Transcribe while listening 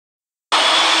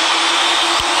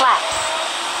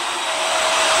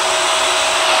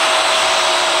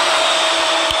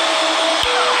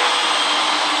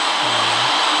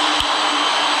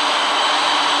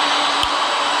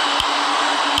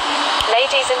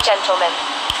and gentlemen,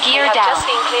 Gear we have down. just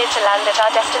been cleared to land at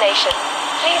our destination.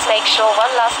 Please make sure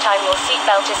one last time your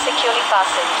seatbelt is securely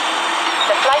fastened.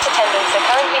 The flight attendants are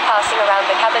currently passing around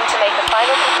the cabin to make a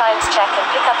final compliance check and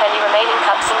pick up any remaining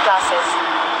cups and glasses.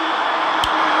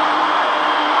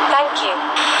 Thank you.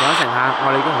 各位乘客，我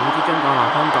哋已經紅即將降落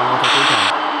香港國際機場。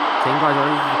請蓋咗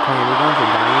抗疫安全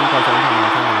帶，蓋上同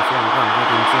埋進行小型多人家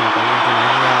電之後，等進行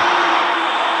空壓。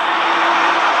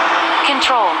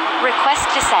Control. Request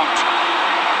descent.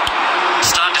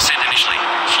 Start descent initially.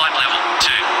 Flight level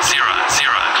 200.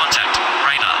 Contact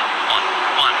radar on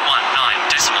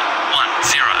 119.100.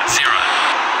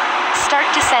 Start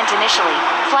descent initially.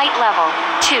 Flight level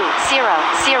 200.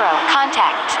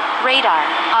 Contact radar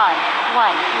on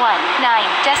 119.100.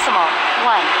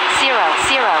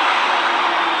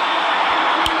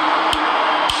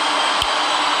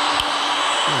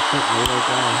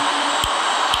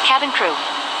 Cabin crew,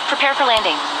 prepare for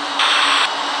landing.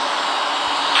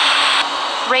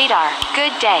 Radar,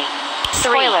 good day.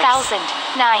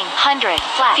 3,900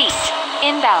 feet.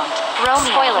 Inbound, Romeo,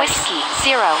 spoilers. Whiskey,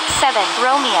 07,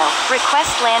 Romeo,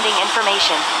 request landing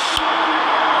information.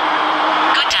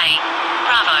 Good day.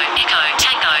 Bravo, Echo,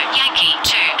 Tango, Yankee,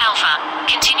 2, Alpha.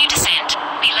 Continue descent.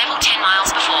 Be level 10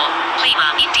 miles before.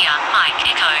 Lima, India, Mike,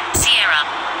 Echo, Sierra.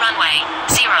 Runway,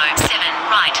 07,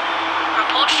 right.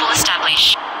 Report full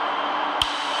establish.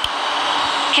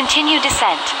 Continue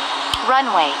descent.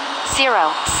 Runway,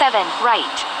 07,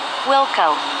 right.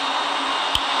 Wilco.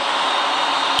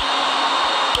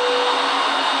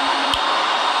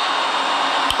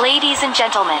 Ladies and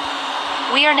gentlemen,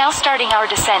 we are now starting our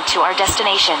descent to our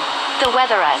destination. The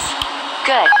weather is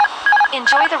good.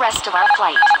 Enjoy the rest of our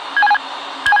flight.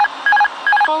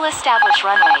 Full established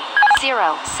runway,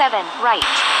 07, right.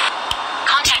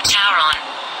 Contact tower on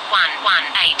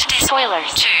 118.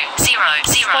 Spoilers. 200.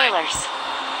 Spoilers.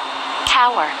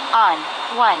 Tower on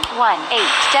 118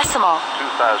 decimal.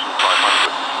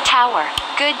 2,500. Tower,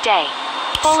 good day.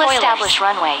 Full established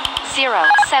runway,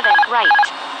 07, right.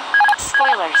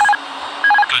 Spoilers.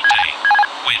 Good day.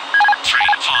 Wind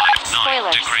 359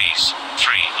 Spoilers. degrees,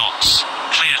 3 knots.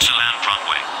 Clear to land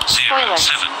runway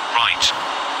 07 right.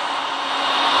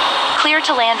 Clear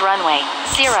to land runway,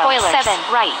 07,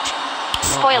 right.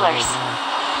 Spoilers.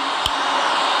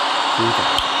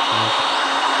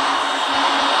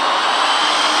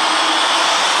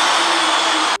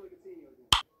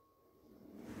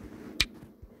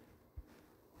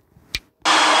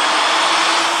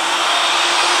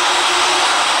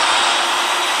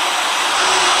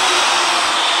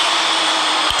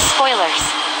 Spoilers.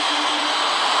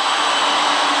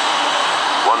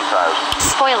 1,000.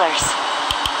 Spoilers.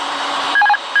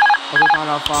 Autopilot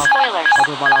off. Spoilers.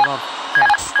 Autopilot off.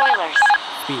 Check. Spoilers.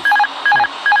 Speed. Check.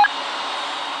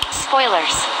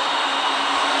 Spoilers.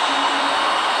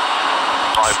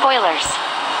 500. Spoilers.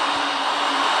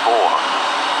 400.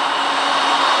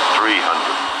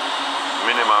 300.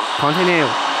 Minimum Continue.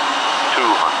 200.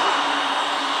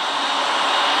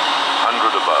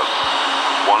 100 above.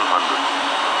 100.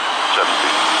 70.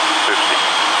 50.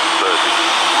 30.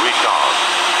 Retard.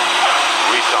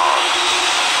 Retard.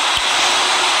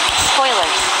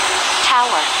 Spoilers.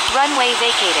 Tower. Runway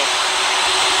vacated.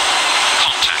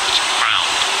 Contact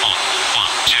ground on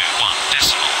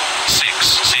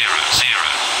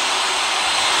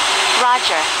 121.600.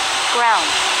 Roger. Ground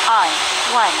on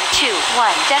 121.600.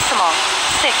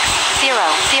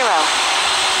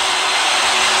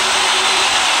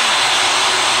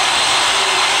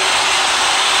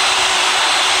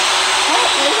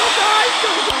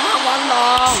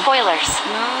 Spoilers.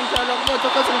 啱再落個足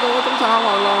夠送到個中下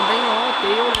橫浪俾我，屌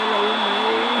你老味！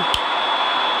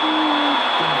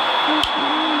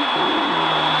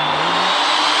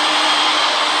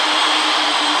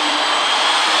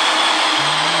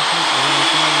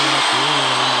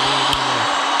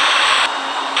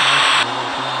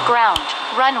 Ground.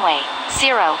 Runway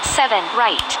 07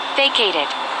 right. Vacated.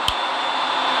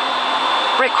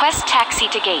 Request taxi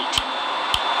to gate.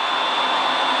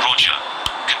 Roger.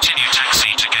 Continue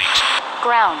taxi to gate.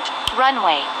 Ground.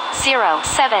 Runway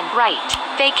 07 right.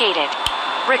 Vacated.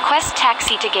 Request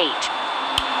taxi to gate.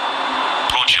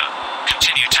 Roger.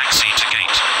 Continue taxi to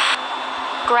gate.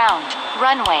 Ground.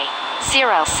 Runway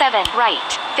 07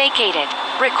 right. Vacated.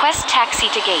 Request taxi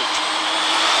to gate.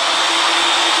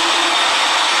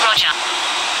 Roger.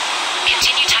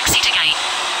 Continue taxi to gate.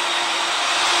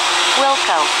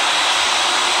 Wilco.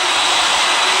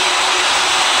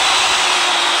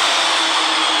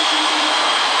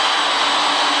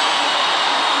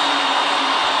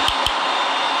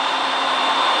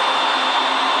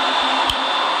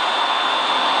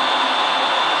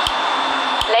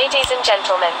 Ladies and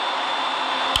gentlemen,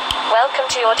 welcome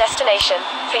to your destination.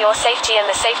 For your safety and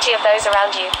the safety of those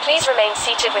around you, please remain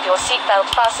seated with your seatbelt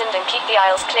fastened and keep the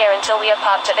aisles clear until we are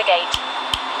parked at the gate.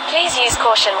 Please use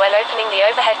caution when opening the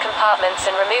overhead compartments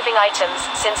and removing items,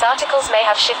 since articles may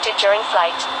have shifted during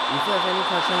flight. If you have any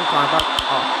questions about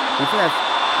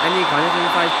any connecting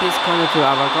flight, please contact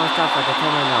our ground staff at the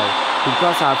terminal.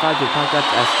 Because our flight departed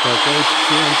at the gate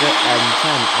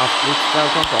 310 of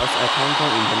Düsseldorf at Hong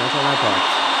Kong International Airport.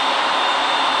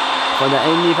 For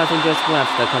any passengers who have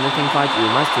the connecting flight, you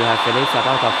must have at least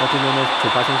about 40 minutes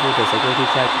to passing through the security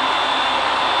check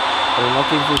or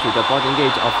walking through to the boarding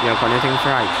gate of your connecting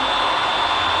flight.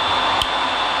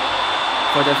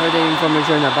 For the further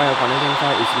information about your connecting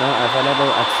flight is now available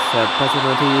at the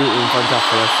possibility in front of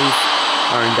the seat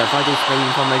or in the flight display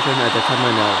information at the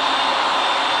terminal.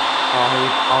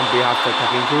 On behalf of the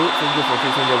cabin crew, thank you for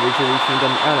choosing the United Kingdom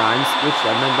Airlines, which is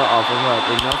a member of the world,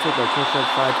 and also the crucial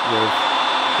flight with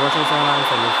Brussels Airlines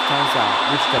and Lufthansa,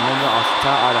 which is a member of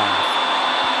Star Airlines.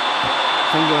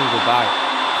 Thank you and goodbye.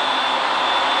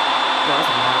 各位乘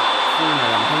客，歡迎嚟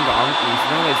臨香港，現時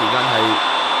嘅時間係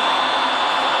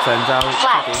上晝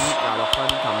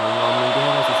7:26，琴晚岸面嘅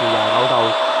香港攝氏29度。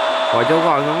為咗個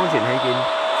人嘅安全起見，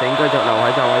請繼續留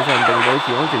喺座位上並保持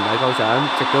安全帶扣上，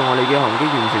直到我哋嘅航機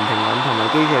完全停穩同埋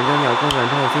機長將有關上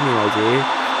推入先面為止。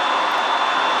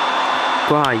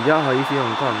顧客而家可以使用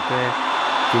個人嘅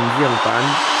電子用品。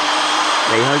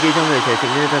離開機艙嘅時請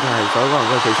記得提所有個人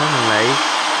嘅隨身行李。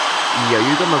而由於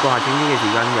今日顧客轉機嘅時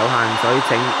間有限，所以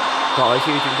請各位需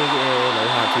要轉機嘅旅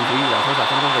客至少預留30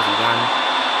分鐘嘅時間，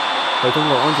去通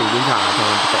過安全檢查同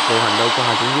埋步行到顧客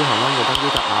轉機航班嘅登機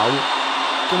閘口。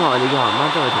今日我哋嘅航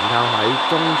班將會停靠喺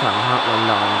中長客運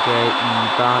廊嘅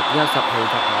210號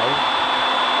閘口。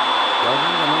有關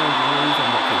咁樣嘅轉機數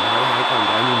目前可以喺個人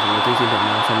台面前嘅最線屏幕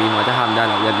上面或者客運大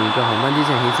樓入面嘅航班資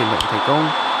訊顯示屏提供。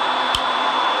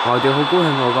我哋好高興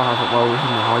我個客服務，希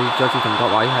望可以再次同各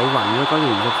位喺環宇高級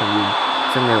員宿成員、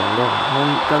勝利皇國航空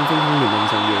跟星空聯盟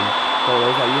成員、杜魯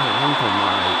獸醫航空同埋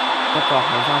德國漢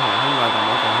莎航空嘅大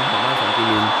馬航空航班上見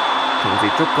面，同時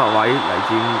祝各位嚟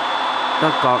自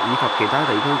德國以及其他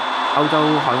地區、歐洲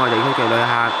海外地區嘅旅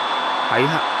客喺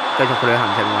繼續佢哋行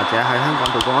程或者喺香港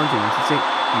度過安全舒適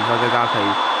愉快嘅假期，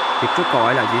亦祝各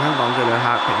位嚟自香港嘅旅客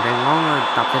平平安安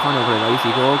搭車翻到佢哋女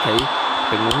士嘅屋企。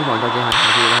並會希望再次喺下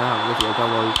次旅行嘅時候再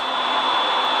會。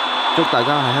祝大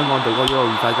家喺香港度過咗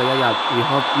愉快嘅一日。We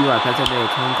hope you are pleasant at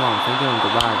Hong Kong. Thank you and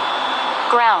goodbye.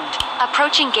 Ground.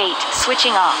 Approaching gate.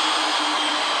 Switching off.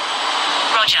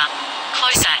 Roger.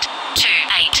 Close at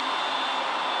 28.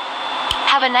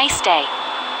 Have a nice day.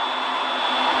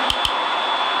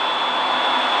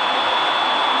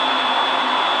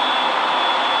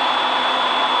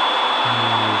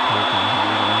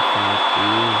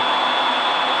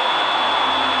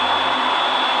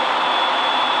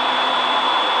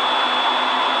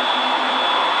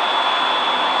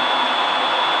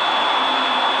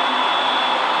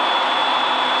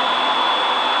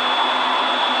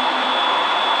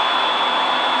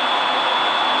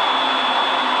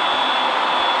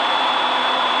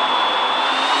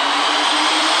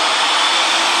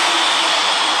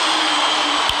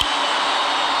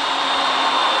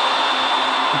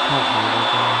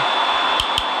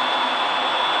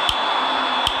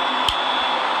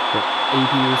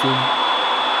 APU 先，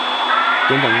咁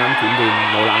陣間斷電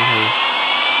冇冷氣。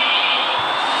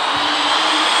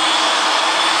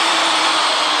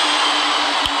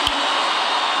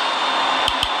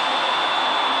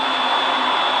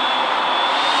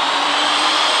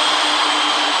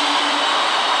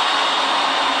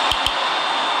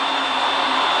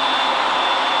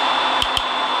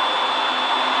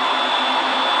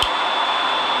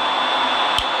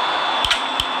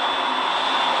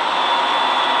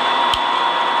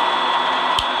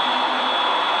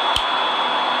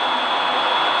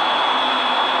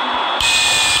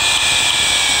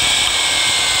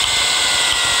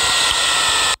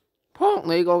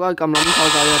你個街咁撚臭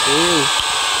仔啊！屌！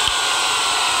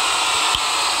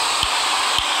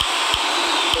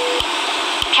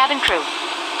 Cabin crew.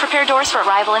 Prepare doors for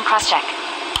arrival and cross-check.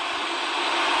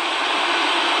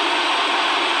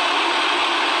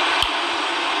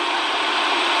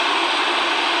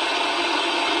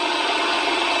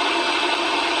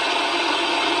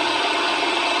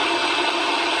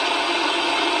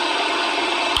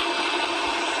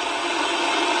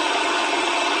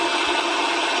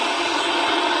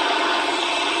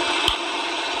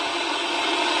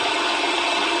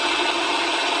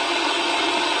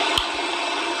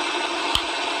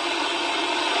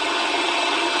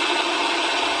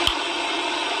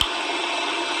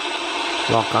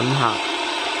落緊客，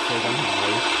卸緊行李。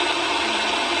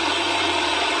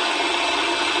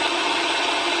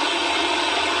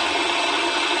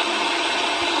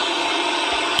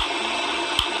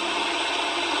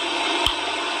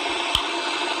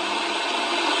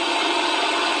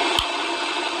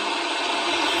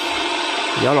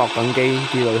家落緊機，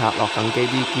啲旅客落緊機，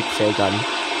啲篋卸緊，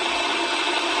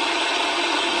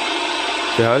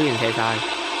最後一件卸晒。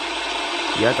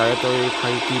而家第一堆批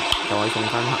篋就可以送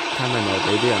翻terminal俾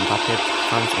啲人搭車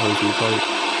翻去市區。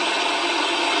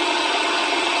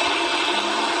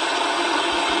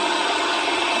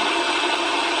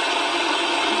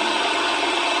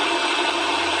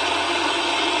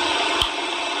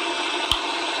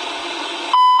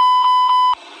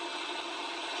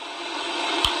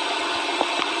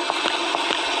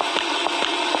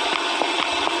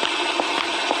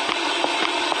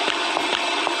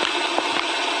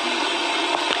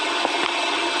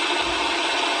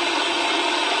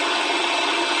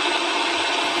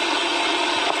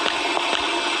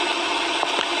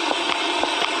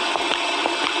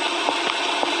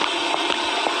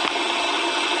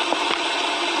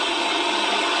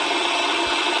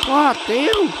哇！屌！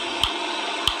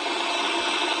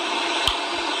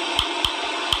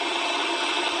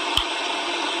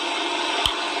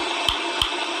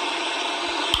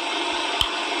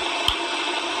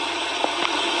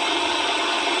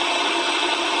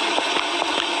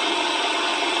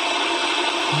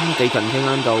地勤清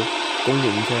啱到，公園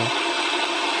車。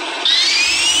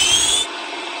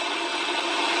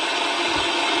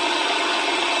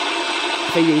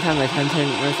飛機餐嘅餐車，送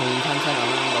餐車咁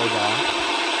啱到咗。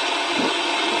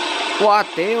哇！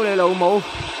屌你老母！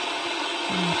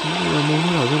屌你老母！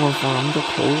頭先我放諗咗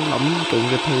好諗勁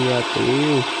嘅屁啊！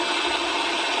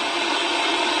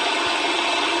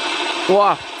屌！哇！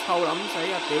臭諗死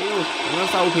啊！屌！等間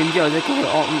收片之後即刻去啊！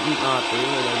屌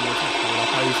你老母！臭啦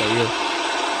批死啊！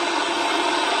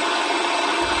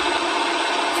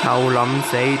臭諗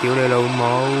死！屌你老母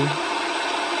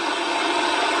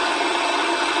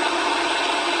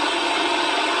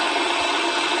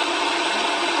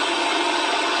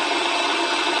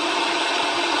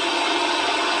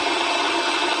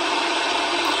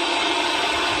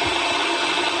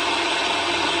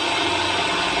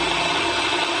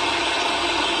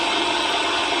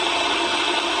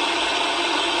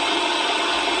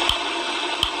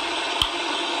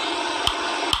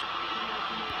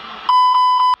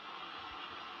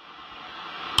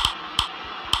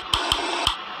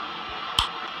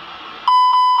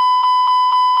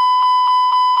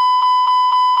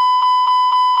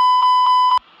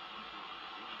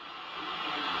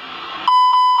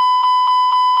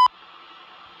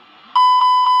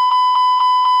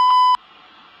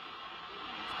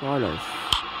！Spoilers。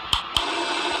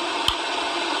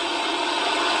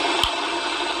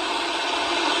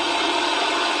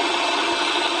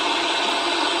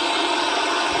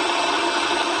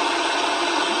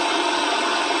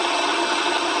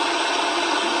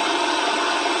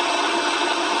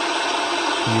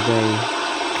预备，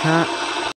卡。